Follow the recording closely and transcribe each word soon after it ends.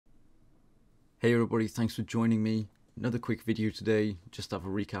Hey everybody, thanks for joining me. Another quick video today, just to have a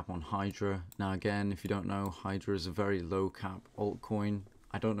recap on HYDRA. Now again, if you don't know, HYDRA is a very low cap altcoin.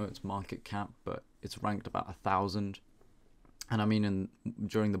 I don't know its market cap, but it's ranked about 1,000. And I mean,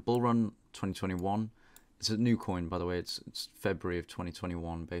 during the bull run 2021, it's a new coin, by the way. It's February of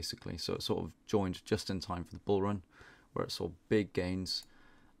 2021 basically, so it sort of joined just in time for the bull run, where it saw big gains.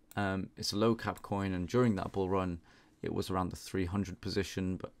 It's a low cap coin, and during that bull run, it was around the 300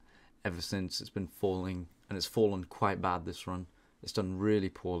 position, but ever since it's been falling, and it's fallen quite bad this run. It's done really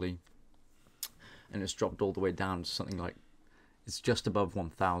poorly, and it's dropped all the way down to something like, it's just above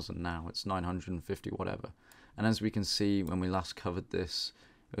 1,000 now. It's 950 whatever. And as we can see, when we last covered this,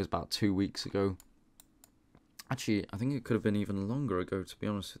 it was about 2 weeks ago. Actually, I think it could have been even longer ago, to be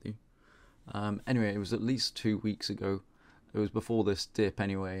honest with you. Anyway, it was at least 2 weeks ago. It was before this dip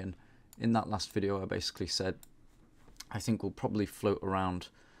anyway, and in that last video I basically said I think we'll probably float around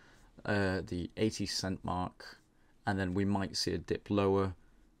the 80-cent mark, and then we might see a dip lower,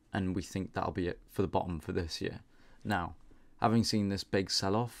 and we think that'll be it for the bottom for this year. Now, having seen this big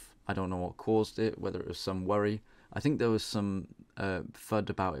sell-off, I don't know what caused it, whether it was some worry. I think there was some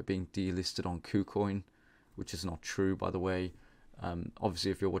FUD about it being delisted on KuCoin, which is not true, by the way. Obviously,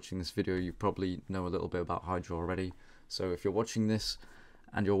 if you're watching this video, you probably know a little bit about HYDRA already. So if you're watching this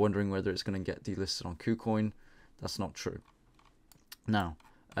and you're wondering whether it's going to get delisted on KuCoin, that's not true. Now,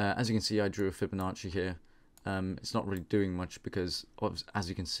 as you can see, I drew a Fibonacci here. It's not really doing much because, as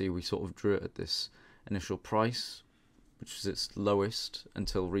you can see, we sort of drew it at this initial price, which was its lowest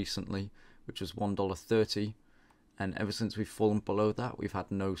until recently, which was $1.30. And ever since we've fallen below that, we've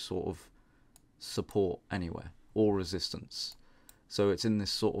had no sort of support anywhere or resistance. So it's in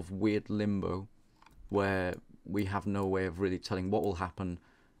this sort of weird limbo where we have no way of really telling what will happen,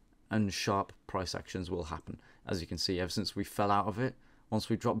 and sharp price actions will happen. As you can see, ever since we fell out of it, once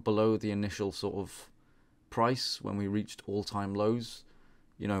we dropped below the initial sort of price, when we reached all-time lows,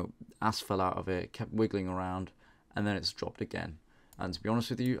 you know, ass fell out of it, kept wiggling around, and then it's dropped again. And to be honest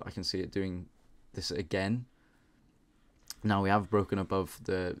with you, I can see it doing this again. Now we have broken above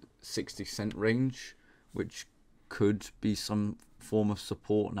the 60-cent range, which could be some form of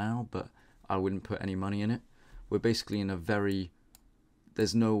support now, but I wouldn't put any money in it. We're basically in a very,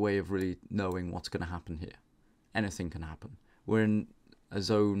 there's no way of really knowing what's going to happen here. Anything can happen. We're in a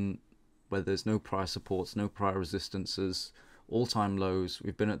zone where there's no prior supports, no prior resistances, all-time lows.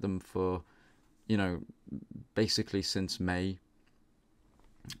 We've been at them for, you know, basically since May.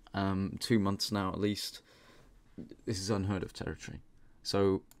 2 months now at least. This is unheard of territory.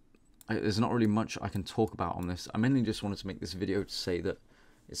 So there's not really much I can talk about on this. I mainly just wanted to make this video to say that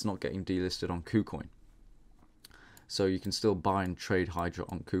it's not getting delisted on KuCoin. So you can still buy and trade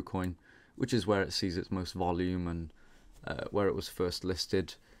HYDRA on KuCoin, which is where it sees its most volume, and where it was first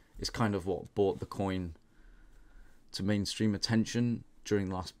listed. Is kind of what brought the coin to mainstream attention during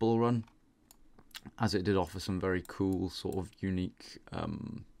the last bull run, as it did offer some very cool sort of unique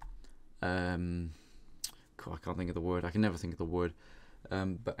I can't think of the word, I can never think of the word,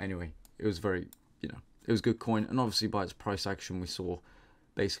 but anyway, it was very, you know, it was a good coin. And obviously by its price action we saw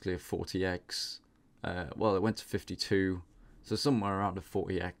basically a 40x. Well, it went to 52, so somewhere around a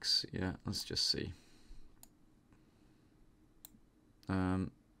 40x. Yeah, let's just see. A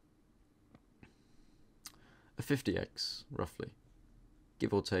 50x roughly,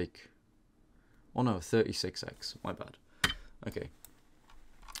 give or take. Oh no, 36x, my bad. Okay,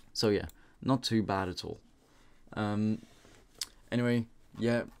 so yeah, not too bad at all. Anyway,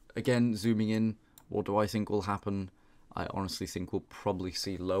 yeah, again, zooming in, what do I think will happen? I honestly think we'll probably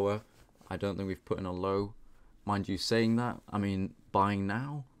see lower. I don't think we've put in a low. Mind you, saying that, I mean, buying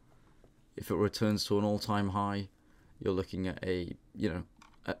now, if it returns to an all-time high, you're looking at a, you know,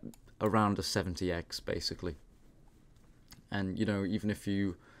 around a 70x basically. And, you know, even if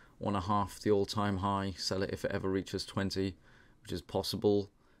you want to half the all-time high, sell it if it ever reaches 20, which is possible.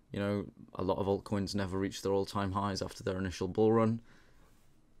 You know, a lot of altcoins never reach their all-time highs after their initial bull run.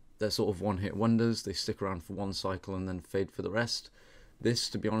 They're sort of one-hit wonders. They stick around for one cycle and then fade for the rest. This,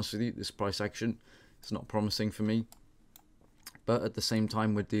 to be honest with you, this price action is not promising for me. But at the same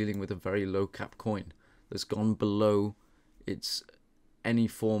time, we're dealing with a very low cap coin that's gone below its any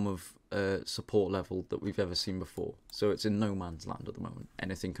form of support level that we've ever seen before. So it's in no man's land at the moment.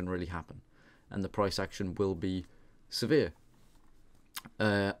 Anything can really happen, and the price action will be severe,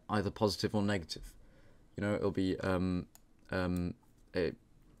 either positive or negative. You know, it'll be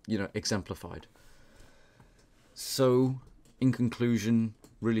you know, exemplified. So in conclusion,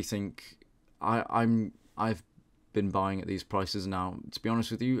 really think I've been buying at these prices now. To be honest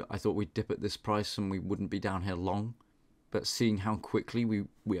with you, I thought we'd dip at this price and we wouldn't be down here long. But seeing how quickly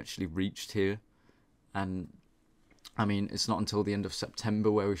we actually reached here, And I mean, it's not until the end of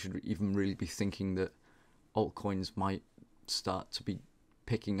September where we should even really be thinking that altcoins might start to be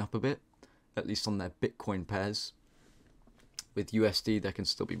picking up a bit, at least on their Bitcoin pairs. With USD, there can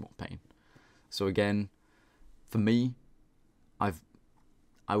still be more pain. So again, for me,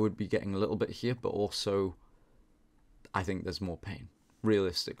 I would be getting a little bit here, but also I think there's more pain,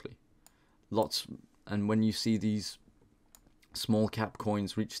 realistically. And when you see these small cap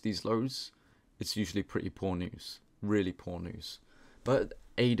coins reach these lows, it's usually pretty poor news, really poor news. But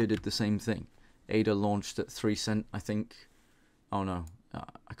ADA did the same thing. ADA launched at 3 cents, I think. Oh no,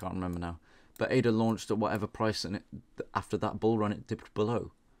 I can't remember now. But ADA launched at whatever price, and after that bull run, it dipped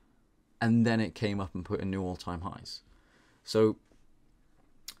below. And then it came up and put in new all-time highs. So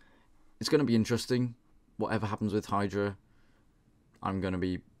it's going to be interesting. Whatever happens with HYDRA, I'm going to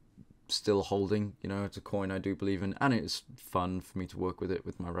be still holding. You know, it's a coin I do believe in, and it's fun for me to work with it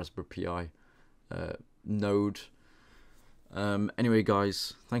with my Raspberry Pi node. Anyway,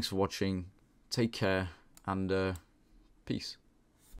 guys, thanks for watching. Take care, and peace.